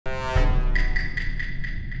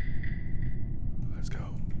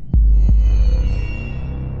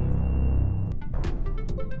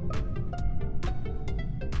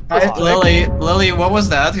Lily, what was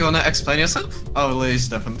that? You wanna explain yourself? Oh, Lily's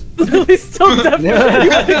different. Lily's still different.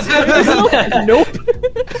 Nope.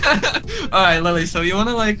 Alright, Lily, so you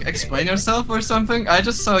wanna like explain yourself or something? I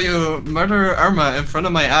just saw you murder Irma in front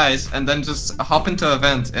of my eyes and then just hop into a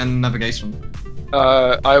vent in navigation.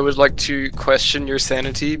 I would like to question your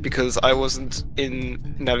sanity because I wasn't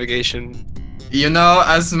in navigation. You know,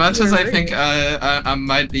 as much as I think I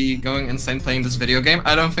might be going insane playing this video game,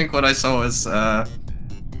 I don't think what I saw is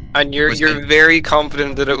And you're very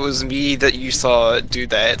confident that it was me that you saw do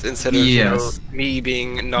that instead of you know, me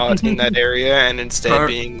being not in that area and instead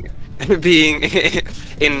being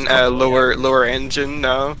in a lower engine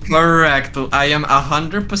now. Correct. I am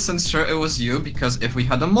 100% sure it was you because if we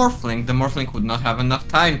had a Morphling, the Morphling would not have enough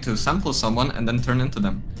time to sample someone and then turn into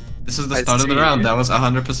them. This is the start of the round. That was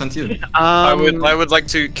 100% you. I would like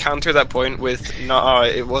to counter that point with no,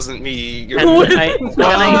 it wasn't me. You know, it's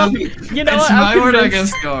my word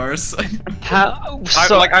against yours. How?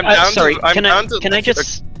 Can I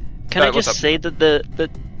just say that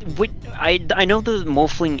I know the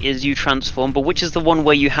Morphling is you transform, but which is the one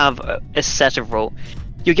where you have a set of role?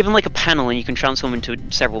 You're given like a panel and you can transform into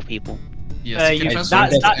several people. Yes, that's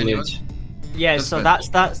the glitch.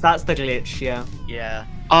 That's the glitch. Yeah. Yeah.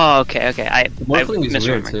 Oh, okay. Morphling is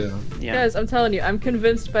weird too. Yeah. Guys, I'm telling you, I'm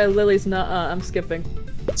convinced by Lily's I'm skipping.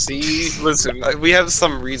 See, listen, we have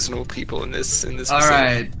some reasonable people in this.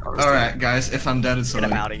 Alright, guys. If I'm dead, it's Get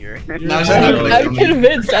him out of here. I'm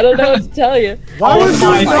convinced. I don't know what to tell you. Why was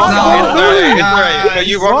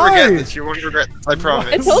you won't regret this. You won't regret this. I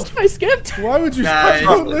promise. I told you I skipped. Why would you skip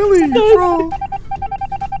Lily? You troll.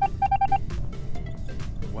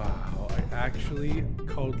 Wow, I actually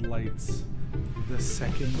called lights the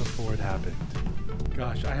second before it happened.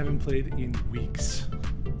 Gosh, I haven't played in weeks.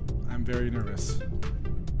 I'm very nervous.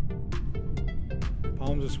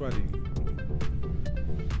 Palms are sweaty.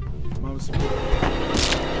 Mom's What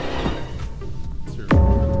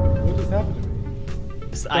just happened to me?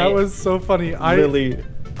 That was so funny. Lily,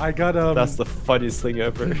 I got that's the funniest thing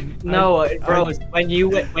ever. No, bro, when you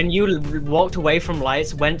walked away from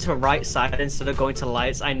lights, went to right side instead of going to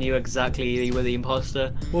lights, I knew exactly you were the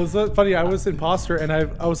imposter. Well, it's not funny. I was imposter, and I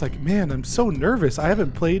was like, man, I'm so nervous. I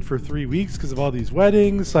haven't played for 3 weeks because of all these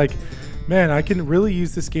weddings. Like, man, I can really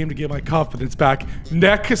use this game to get my confidence back.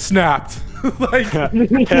 Neck snapped, like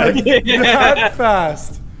that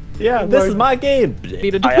fast. Yeah, this is my game.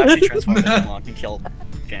 I actually transformed into Monk and killed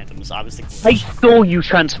Phantoms. I was thinking. I saw you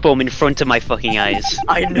transform in front of my fucking eyes.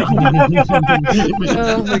 I know.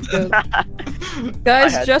 Oh my god.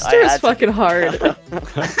 Guys, Jester is fucking hard.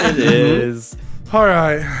 It is.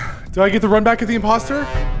 Alright. Do I get to run back at the imposter?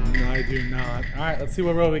 No, I do not. Alright, let's see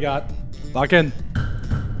what row we got. Lock in.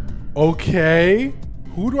 Okay.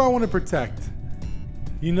 Who do I want to protect?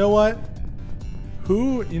 You know what?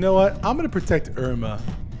 You know what? I'm going to protect Irma.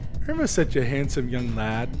 Irma's such a handsome young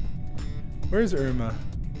lad. Where's Irma?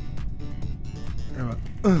 Irma.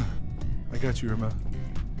 I got you, Irma.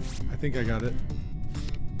 I think I got it.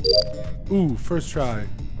 Ooh, first try.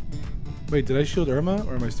 Wait, did I shield Irma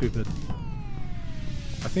or am I stupid?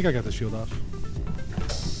 I think I got the shield off.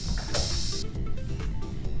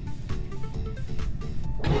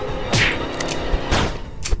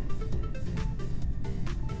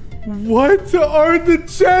 What are the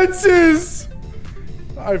chances?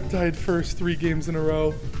 I've died first 3 games in a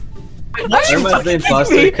row. Irma's the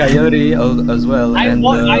imposter, Coyote as well. I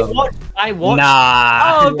watched.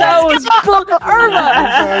 Nah. Oh, that was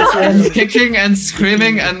Irma! And kicking and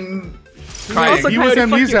screaming and crying. He was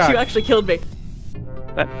amnesia. You actually killed me.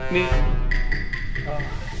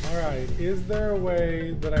 Alright, is there a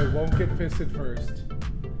way that I won't get fisted first?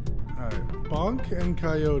 Alright, Bonk and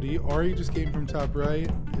Coyote. Ari just came from top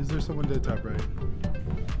right. Is there someone dead top right?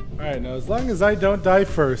 Alright, now as long as I don't die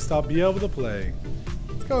first, I'll be able to play.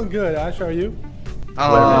 It's going good. Ash, how are you?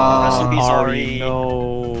 Ari,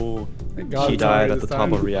 no. He died at the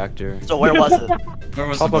top of reactor. So where was it? Where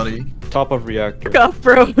was the buddy? Top of reactor. Got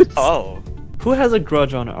froze. Oh. Who has a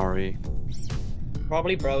grudge on Ari?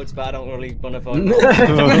 Probably Broads, but I don't really want to vote.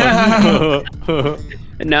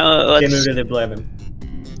 No, Can't really blame him.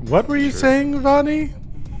 What were you saying, Vani?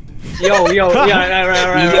 Yo, right.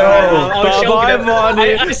 Bye,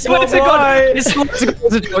 Vani. I swear to God, I swear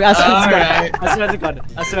to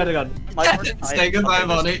God. Say goodbye,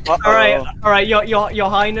 Bonnie. Alright, your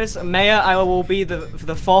Highness, Mayor, I will be the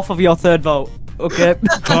 4th of your 3rd vote. Okay.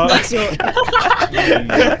 You're lucky.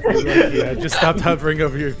 I just stopped hovering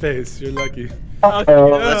over your face. You're lucky.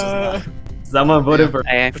 Someone voted for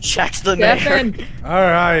protect the mayor.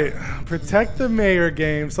 Alright, protect the mayor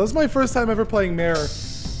game. So this is my first time ever playing mayor.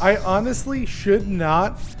 I honestly should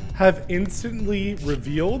not have instantly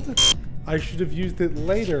revealed. I should have used it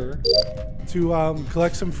later to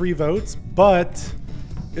collect some free votes, but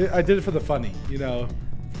I did it for the funny, you know.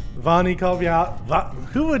 Vonnie called me out.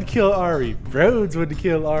 Who would kill Ari? Rhodes would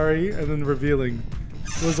kill Ari, and then revealing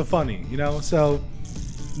was a funny, you know. So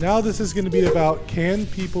now this is going to be about, can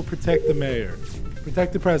people protect the mayor,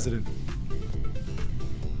 protect the president?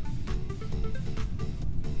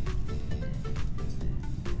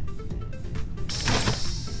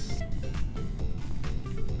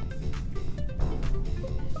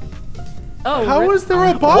 Oh, how is there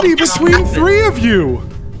a body between three of you?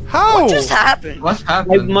 How? What just happened? What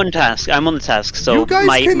happened? I'm on task. I'm on the task, so you guys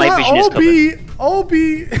my vision is covered. all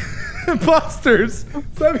be imposters.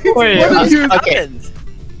 So that means Wait, one of you is... Okay.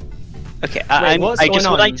 Okay, I just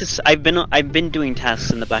would like to. I've been doing tasks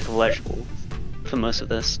in the back of electrical for most of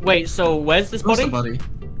this. Wait, so where's this body?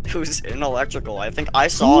 Who's in electrical? I think I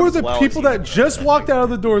saw. Who are the people that just walked out of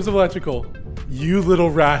the doors of electrical? You little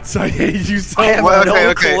rats! I hate you so much.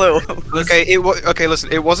 No clue. Okay, listen.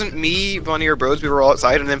 It wasn't me, Vonnie, or Bros. We were all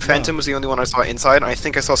outside, and then Phantom was the only one I saw inside. And I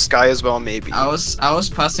think I saw Sky as well, maybe. I was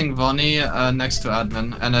passing Vonnie next to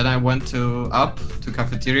admin, and then I went up to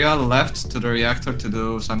cafeteria, left to the reactor to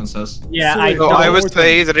do Simon Says. Yeah, I would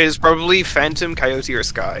say that it is probably Phantom, Coyote, or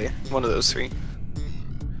Sky. One of those three.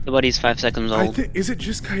 The body's 5 seconds old. Is it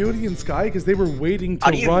just Coyote and Sky? Because they were waiting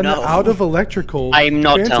to run out of electrical. I'm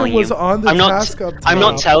not Phantom telling you. was on the task up top. I'm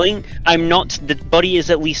not telling. I'm not. The body is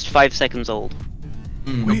at least 5 seconds old.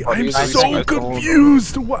 Wait, I'm so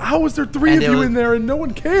confused. How was there three of you in there and no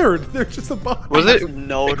one cared? There's just a body. Was it?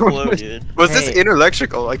 No clue, dude. Was this in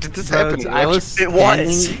electrical? Like, did this happen? I was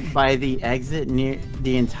standing by the exit near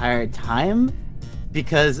the entire time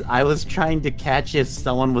because I was trying to catch if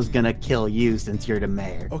someone was gonna kill you since you're the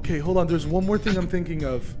mayor. Okay, hold on. There's one more thing I'm thinking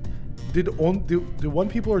of. Did one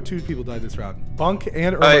people or two people die this round? Bunk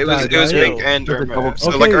and Irma died. It was Bunk and Irma.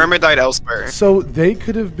 So like Irma died elsewhere. So they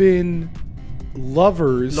could have been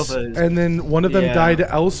lovers, and then one of them died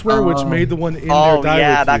elsewhere, which made the one in there die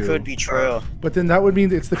yeah, with that you. could be true. But then that would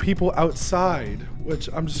mean it's the people outside, which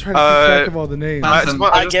I'm just trying to keep track of all the names.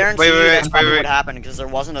 I guarantee you that's probably what happened because there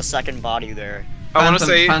wasn't a second body there. I want to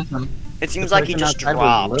say. It seems like he just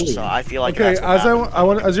dropped, so I feel like that's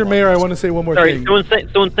what as your mayor, I want to say one more thing.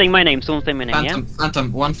 Someone's saying my name. Someone's saying my name. Phantom, Yeah.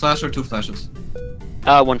 Phantom, one flash or two flashes?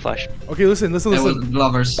 One flash. Okay, listen. It was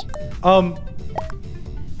lovers.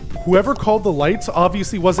 Whoever called the lights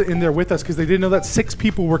obviously wasn't in there with us because they didn't know that 6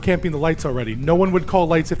 people were camping the lights already. No one would call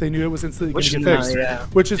lights if they knew it was instantly going to get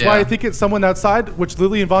fixed. Which is why I think it's someone outside, which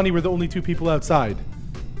Lily and Vonnie were the only 2 people outside.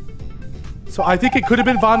 So I think it could have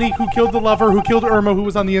been Vonnie who killed the lover, who killed Irma, who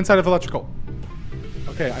was on the inside of electrical.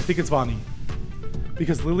 Okay, I think it's Vonnie.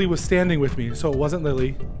 Because Lily was standing with me, so it wasn't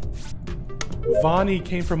Lily. Vonnie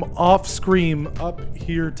came from off-screen up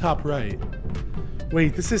here top right.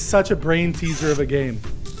 Wait, this is such a brain teaser of a game.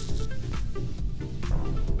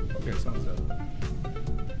 Okay, someone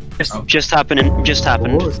said. Just happened. Just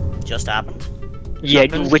happened. just happened. Yeah,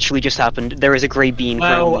 it literally just happened. There is a grey bean.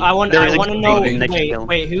 Well, I want to know. Wait,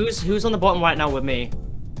 wait, who's on the bottom right now with me?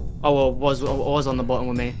 Oh, well, was on the bottom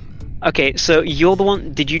with me. Okay, so you're the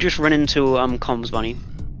one. Did you just run into comms, Bunny?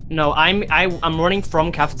 No, I'm running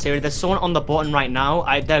from cafeteria. There's someone on the bottom right now.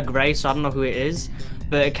 They're grey, so I don't know who it is.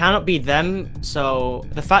 But it cannot be them, so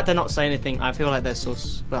the fact they're not saying anything, I feel like they're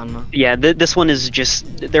sus, but I don't know. Yeah, this one is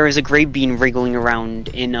just, there is a grey bean wriggling around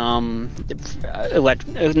in, not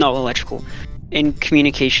electrical. In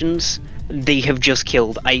communications, they have just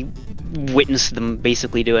killed. I witnessed them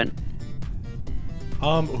basically do it.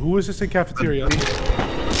 Who was just in cafeteria?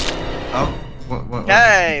 Oh, what?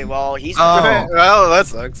 Hey, well, he's... Oh, well, that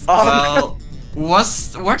sucks. Well,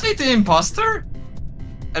 weren't they the imposter?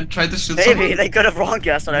 And tried to shoot Maybe someone? they could have wrong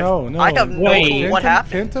guessed. No. I have no clue what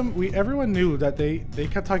happened. Phantom, everyone knew that they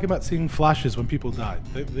kept talking about seeing flashes when people died.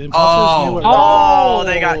 The imposters knew it. Oh,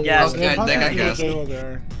 they got guessed. Okay, they got guessed.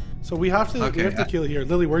 There. So we have to kill here.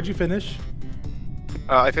 Lily, where'd you finish?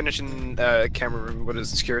 I finished in camera room. What is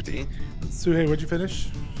security? Suhei, where'd you finish?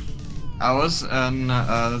 I was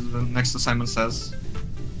next to Simon Says.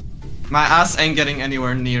 My ass ain't getting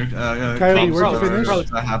anywhere near. Coyote, where'd you finish?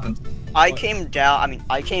 That happened. I came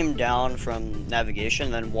down from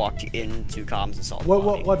navigation, then walked into comms and saw.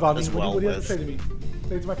 What, Vonnie? What do you have to say to me?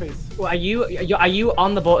 Say it to my face. Well, are you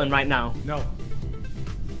on the button right now? No.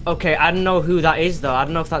 Okay, I don't know who that is though. I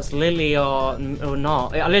don't know if that's Lily or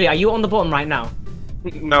not. Lily, are you on the button right now?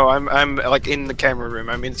 No, I'm like in the camera room.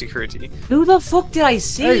 I'm in security. Who the fuck did I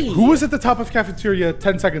see? Hey, who was at the top of cafeteria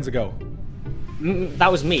 10 seconds ago?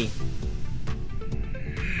 That was me.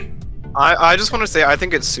 I just want to say I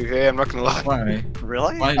think it's Suhei. I'm not gonna lie. Why?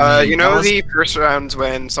 Really? You know the first round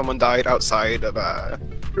when someone died outside of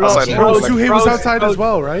Suhei was outside as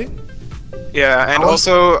well, right? Yeah, and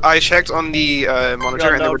also I checked on the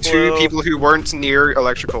monitor, and there were 2 people who weren't near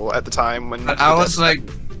electrical at the time when. But I was like,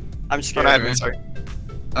 I'm scared. Sorry.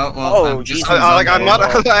 Oh well. Jesus. I'm not.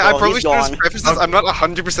 I probably should gone. have prefaced this. I'm not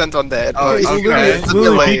 100% on that. Oh, Okay.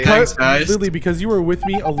 Lily, because you were with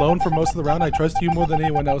me alone for most of the round, I trust you more than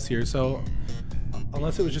anyone else here. So,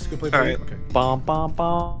 unless it was just a complete. All right. Okay. Bom bom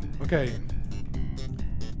bom. Okay.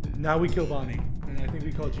 Now we kill Bonnie, and I think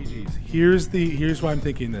we call GG's. Here's why I'm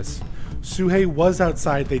thinking this. Suhei was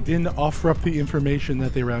outside. They didn't offer up the information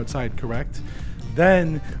that they were outside, correct?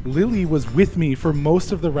 Then Lily was with me for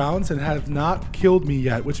most of the rounds and have not killed me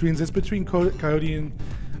yet, which means it's between Coyote and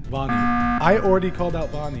Bonnie. I already called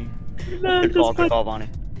out Bonnie. Good call, Bonnie.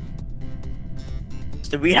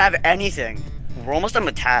 Did we have anything? We're almost done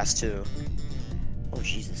with tasks too. Oh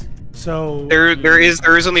Jesus. So there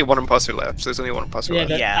is only one imposter left. There's only one imposter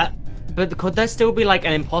left. Yeah. But could there still be like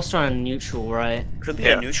an imposter and a neutral, right? Could be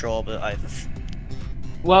a neutral, but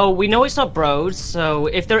Well, we know it's not bros, so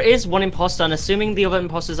if there is one imposter, and assuming the other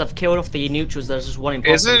imposters have killed off the neutrals, there's just one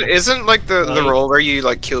imposter. Isn't like the role where you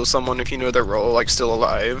like kill someone if you know their role like still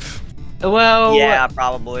alive? Well, yeah,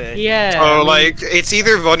 probably. Yeah. So like it's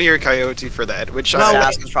either Vonnie or Coyote for that, which is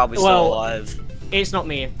probably still alive. It's not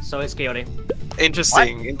me, so it's Coyote.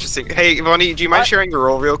 Interesting. Hey, Vonnie, do you mind sharing your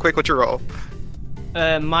role real quick? What's your role?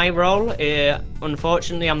 My role,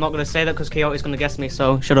 unfortunately, I'm not going to say that because Coyote's going to guess me,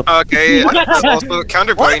 so shut up. Okay, also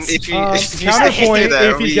counterpoint, if you counterpoint,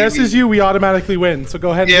 if he guesses you, we automatically win, so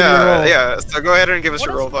go ahead and give me your role. Yeah, so go ahead and give us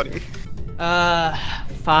your role, buddy.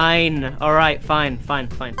 Fine. Alright, fine.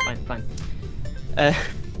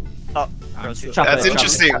 That's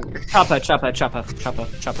interesting. Chopper.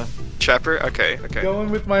 Chopper? Okay. Going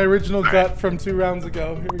with my original gut from 2 rounds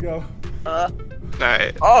ago. Here we go.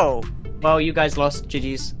 Alright. Oh! Well, you guys lost.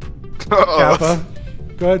 GG's. Kappa.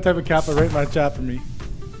 Go ahead and type a Kappa right in my chat for me.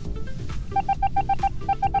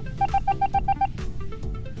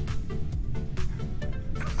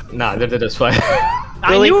 Nah, that's fine.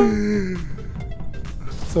 Really?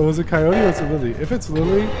 So was it Coyote or was it Lily? If it's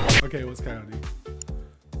Lily, okay, it was Coyote.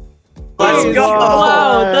 Let's go!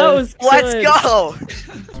 Wow, that was good. Let's go!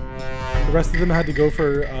 The rest of them had to go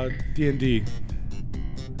for D&D.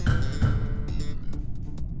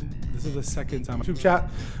 This is the second time. YouTube chat.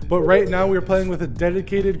 But right now we're playing with a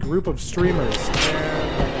dedicated group of streamers. And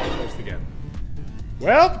I'm first again.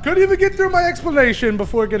 Well, couldn't even get through my explanation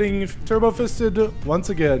before getting turbo fisted once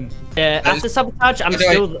again. Yeah, after sabotage, I'm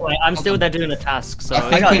still there doing a task. So I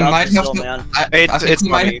think we might have to.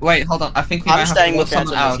 Wait, hold on. I think we might have to vote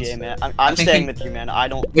someone out. I'm staying with you, man. I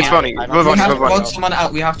don't. It's funny. We have to vote someone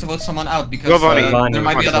out. We have to vote someone out because there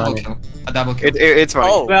might be a double kill. It's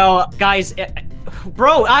funny. Oh. Well, guys.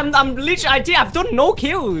 Bro, I'm literally. I've done no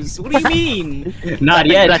kills. What do you mean? Not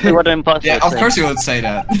yet. Exactly what imposter. Yeah, of course you would say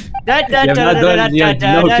that. No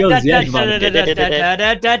kills yet,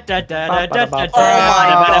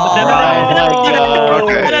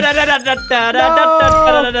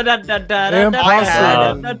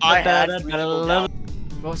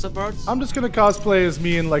 What's up, bro? I'm just gonna cosplay as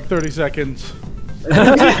me in like 30 seconds. Don't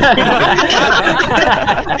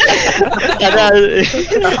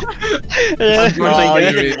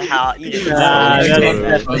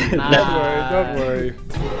worry.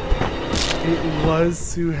 It was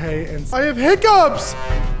Suhei and I have hiccups!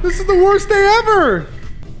 This is the worst day ever!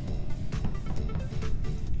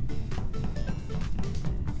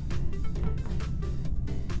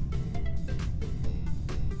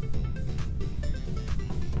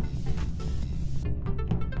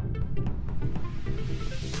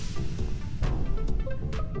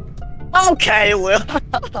 Okay, Will. Well,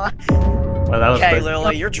 that was okay,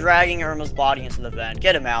 Lily, you're dragging Irma's body into the vent.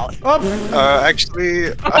 Get him out.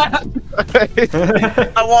 Actually, I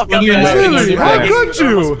walk up Lily, how could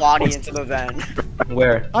you? Irma's body into the vent.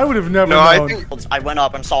 Where? I would have never known. I went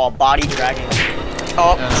up and saw a body dragging.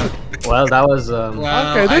 Oh. Well, that was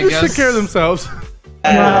okay, they just took care of themselves.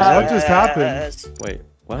 What just happened? Wait,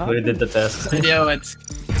 what happened? We did the test. Yo, it's.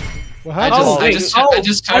 What happened? I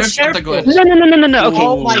just sheriffed the glitch. No. Okay,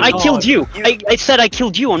 Oh I killed you. I said I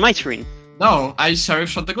killed you on my screen. No, I sheriff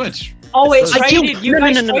shot the glitch. Oh, it's I killed traded. You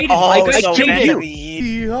guys traded. Oh, I so killed you.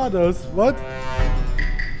 He had us. What?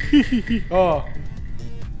 Oh.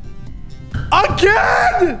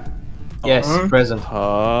 Again! Yes, present.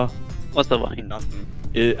 What's the line? Nothing.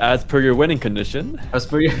 As per your winning condition. As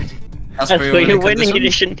per your winning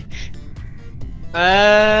condition.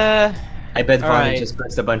 I bet Vonnie just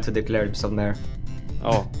pressed the button to declare himself there.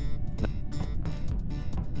 Oh.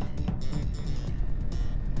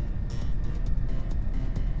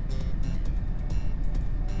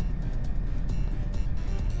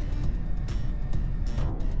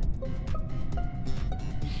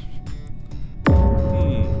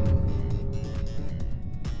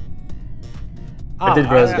 Where did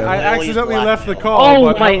bros go? I accidentally left the call. Oh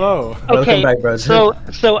but my! hello. Okay, Welcome back, bros.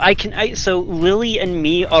 So Lily and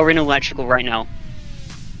me are in electrical right now.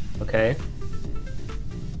 Okay.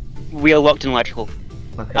 We are locked in electrical.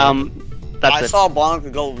 Okay. That's I it. saw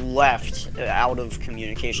Bonk go left out of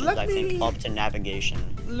communications, I think, up to navigation.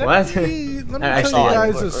 Let me tell you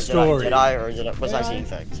guys a story. Was I seeing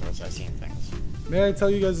things? May I tell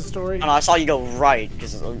you guys a story? No, I saw you go right.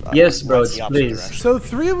 Yes, bros, please. Direction. So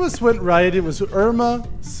 3 of us went right. It was Irma,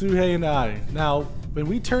 Suhei, and I. Now, when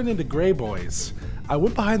we turned into Gray Boys, I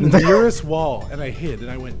went behind the nearest wall and I hid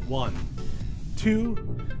and I went 1,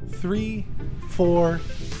 2, 3, 4,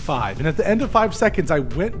 5. And at the end of 5 seconds, I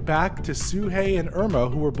went back to Suhei and Irma,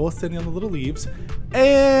 who were both standing on the little leaves,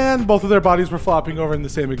 and both of their bodies were flopping over in the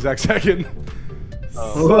same exact second.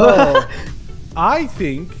 So, I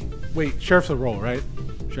think... Wait, Sheriff's a roll, right?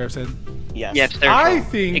 Sheriff said? Yes. Yes, I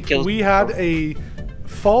think we had a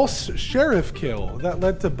false sheriff kill that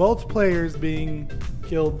led to both players being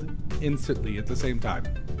killed instantly at the same time.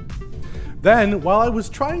 Then, while I was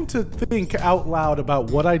trying to think out loud about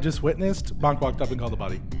what I just witnessed, Bonk walked up and called the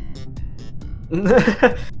body.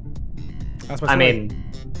 That's my story. I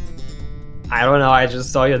mean, I don't know. I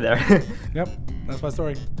just saw you there. Yep, that's my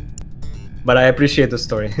story. But I appreciate the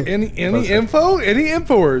story. Any info? Any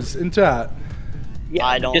infoers in chat? Yeah,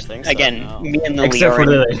 I don't think so. Again, no. me and Lily Except are for in,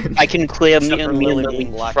 Lily. I can clear me Except for and Lily Lily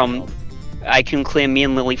being black from. belt. I can clear me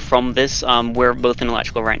and Lily from this. We're both in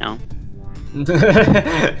electrical right now.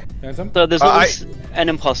 Handsome? So there's always an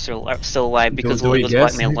imposter still alive because Do Lily we was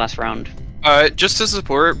guess? blackmailed last round. Just to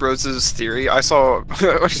support Rose's theory, I saw.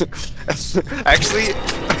 Actually,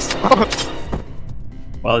 I saw.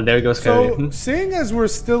 Well, there goes So, Coyote. seeing as we're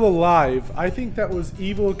still alive, I think that was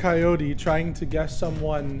Evil Coyote trying to guess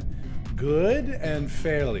someone good and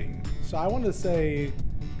failing. So I want to say,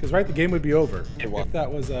 because right, the game would be over if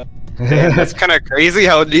that was a... That's kind of crazy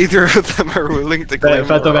how neither of them are willing to claim.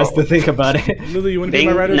 Phantom has to think about it. Lily, you want to be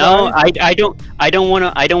my right or No, die? I don't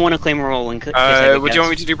want to claim a role in case I What do you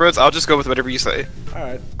want me to do, bros? I'll just go with whatever you say.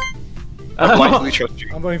 Alright, I blindly trust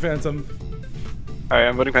you. I'm voting Phantom. Alright,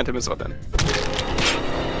 I'm voting Phantom as well then.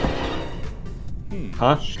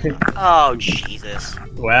 Huh? Oh, Jesus.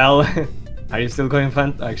 Well, are you still going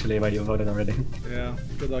Phantom? Actually, but you voted already. Yeah,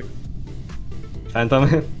 good luck.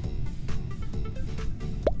 Phantom?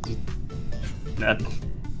 That.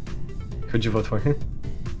 Who'd you vote for?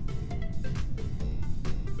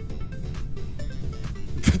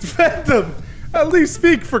 Phantom! At least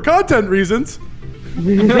speak for content reasons.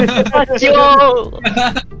 Yo!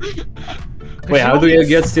 Wait, how do you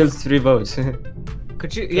get still 3 votes?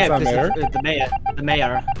 Could you? Yeah, that because mayor? the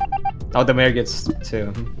mayor. Oh, the mayor gets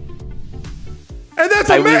 2. And that's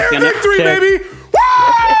I a was mayor gonna victory, check. baby!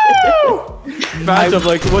 Woo! Phantom,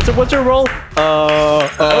 like, what's your role?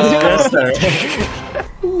 Jester.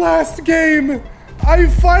 Last game, I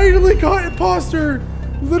finally got imposter.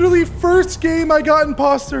 Literally first game I got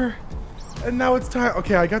imposter. And now it's time.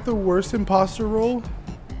 Okay, I got the worst imposter role.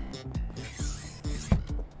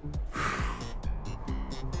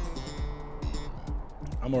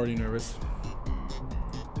 I'm already nervous.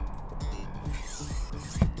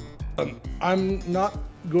 I'm not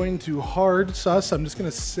going to hard sus. I'm just gonna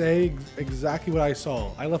say exactly what I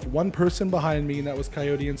saw. I left one person behind me, and that was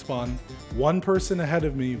Coyote and Spawn. One person ahead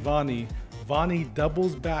of me, Vani. Vani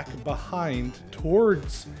doubles back behind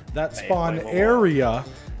towards that spawn area,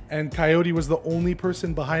 and Coyote was the only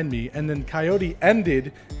person behind me. And then Coyote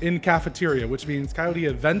ended in cafeteria, which means Coyote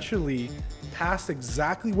eventually passed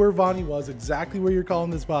exactly where Vani was, exactly where you're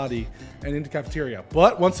calling this body, and into cafeteria.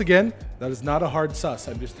 But once again, that is not a hard sus.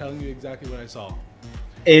 I'm just telling you exactly what I saw.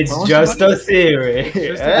 It's just a theory.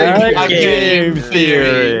 Just a game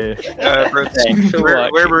theory.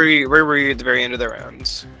 Where were we at the very end of the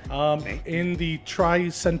rounds? In the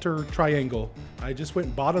center triangle. I just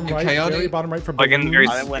went bottom right, Coyote? very bottom right for Like in very-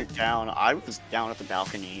 I went down. I was down at the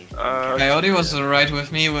balcony. Coyote was right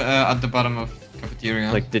with me at the bottom of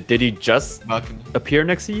cafeteria. Like, did he just balcony. appear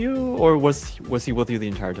next to you, or was he with you the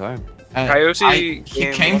entire time? Coyote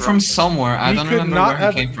he came from somewhere. I don't remember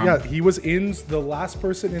where he came from. Yeah, he was in the last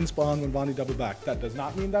person in spawn when Bonnie doubled back. That does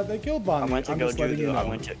not mean that they killed Bonnie. I went to I'm go just do letting the. you know. I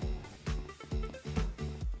went to.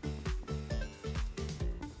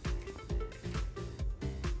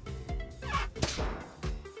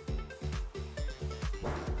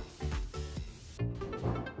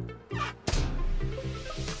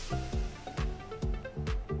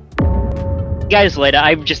 Guys, later.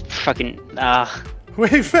 I'm just fucking.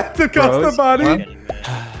 Wait, Phantom cost the body.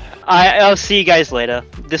 I'll see you guys later.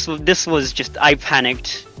 This was just. I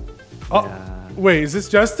panicked. Oh, wait, is this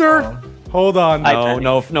Jester? Hold on.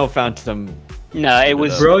 No, Phantom. No, it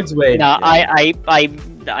was Broadsway. No, I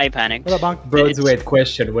panicked. What up, Bonk? Broadsway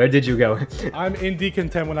question. Where did you go? I'm in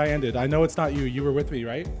decontent when I ended. I know it's not you. You were with me,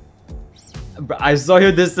 right? I saw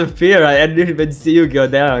you disappear. I didn't even see you go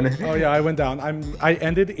down. Oh yeah, I went down. I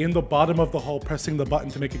ended in the bottom of the hole, pressing the button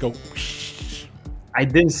to make it go. I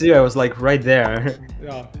didn't see you. I was like right there.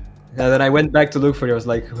 Yeah. And then I went back to look for you. I was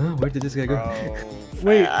like, oh, where did this guy go?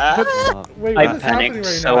 Wait, wait, what is happening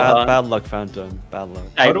right now? Bad luck, Phantom. Bad luck.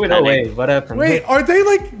 How do we know? Wait, what happened? Wait, are they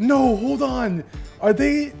like? No, hold on. Are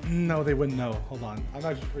they? No, they wouldn't know. Hold on. I'm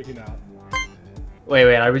actually freaking out.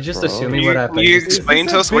 Wait, are we just assuming what happened? Can you explain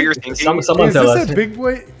to us what you're thinking? Someone tell us. Is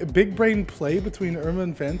this a big brain play between Irma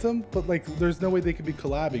and Phantom? But like, there's no way they could be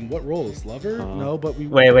collabing. What roles? Lover? No, but we.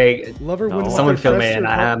 Wait. Lover wouldn't. Someone fill me in.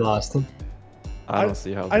 I am lost. I don't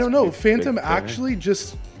see how. I don't know. Phantom actually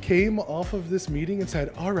just came off of this meeting and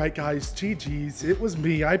said, "All right, guys, GG's. It was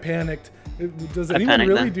me. I panicked." Does anyone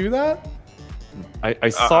really do that? I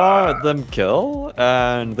saw them kill,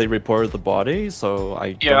 and they reported the body, so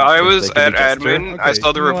I. Yeah, I was at admin. Okay, I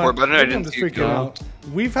saw the report button. I didn't see it.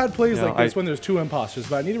 We've had plays like this when there's 2 imposters,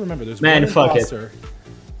 but I need to remember there's one imposter.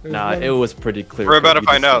 Nah, it was pretty clear. We're about to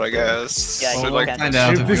find out, I guess. Yeah, so, like, find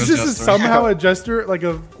out. If this is somehow a jester, like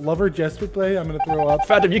a lover jester play, I'm gonna throw up.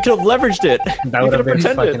 Phantom, you could have leveraged it. That would have been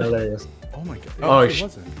fucking hilarious. Oh my god. Oh it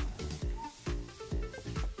wasn't.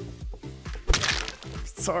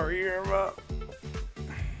 Sorry, Irma.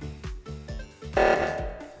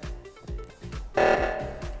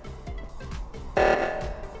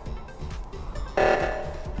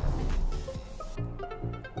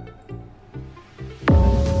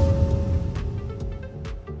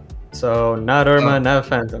 So not Irma, not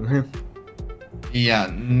Phantom. Yeah,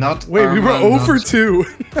 not. Wait, Irma, we were 0 for 2.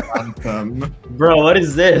 Phantom. Bro, what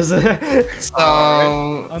is this?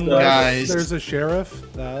 So, guys, there's a sheriff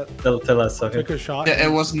that tell us, okay. took a shot. Yeah,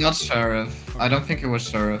 it was not Sheriff. I don't think it was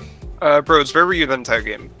Sheriff. Bros, where were you the entire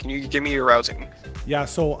game? Can you give me your routing? Yeah,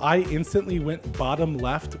 so I instantly went bottom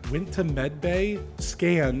left, went to medbay,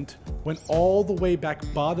 scanned, went all the way back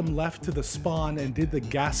bottom left to the spawn and did the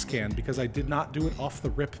gas scan because I did not do it off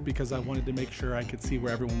the rip because I wanted to make sure I could see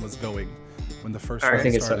where everyone was going when the first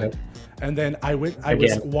round started. And then I was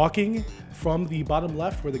walking from the bottom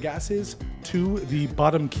left where the gas is to the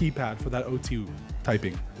bottom keypad for that O2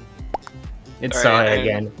 typing. It's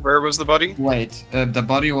again. Where was the body? Wait, the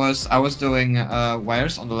body was, I was doing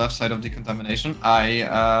wires on the left side of decontamination.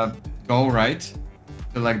 I go right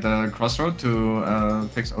to like the crossroad to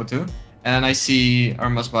fix O2. And I see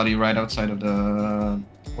Irma's body right outside of the,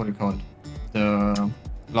 what do you call it? The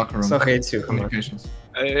locker room. It's okay, it's you. Communications.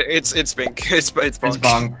 It's Bink. It's Bonk. It's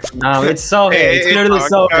Bonk. No, it's Sohei. It's clearly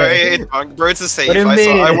Sohei. It's Bonk. Bro, it's a safe. What do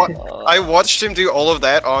you mean? I watched him do all of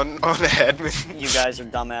that on admin. You guys are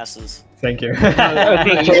dumbasses. Thank you.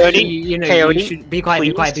 Coyote, you should be quiet,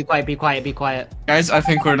 be quiet. Guys, I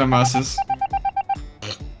think we're the masses.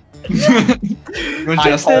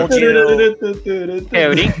 I told you.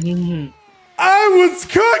 Coyote. I was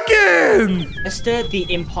cooking! Jester,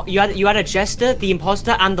 you had a Jester, the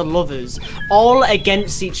imposter, and the lovers, all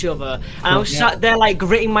against each other. And I was sat there like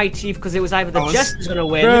gritting my teeth because it was either the Jester's gonna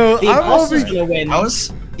win, the imposter's gonna win. I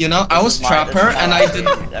was Trapper, and I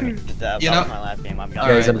didn't. My last game.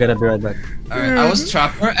 Guys, I'm gonna be right back. Alright, I was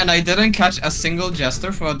Trapper, and I didn't catch a single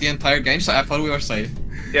Jester throughout the entire game, so I thought we were safe.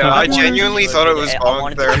 Yeah, I genuinely thought it was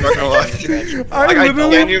Bonk there, I'm not gonna lie. I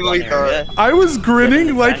genuinely thought. I was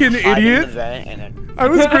grinning like an idiot. I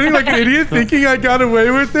was grinning like an idiot thinking I got away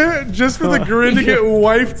with it just for the grin to get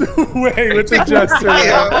wiped away with the Jester. I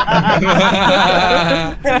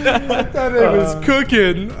thought it was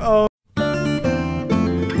cooking. Oh.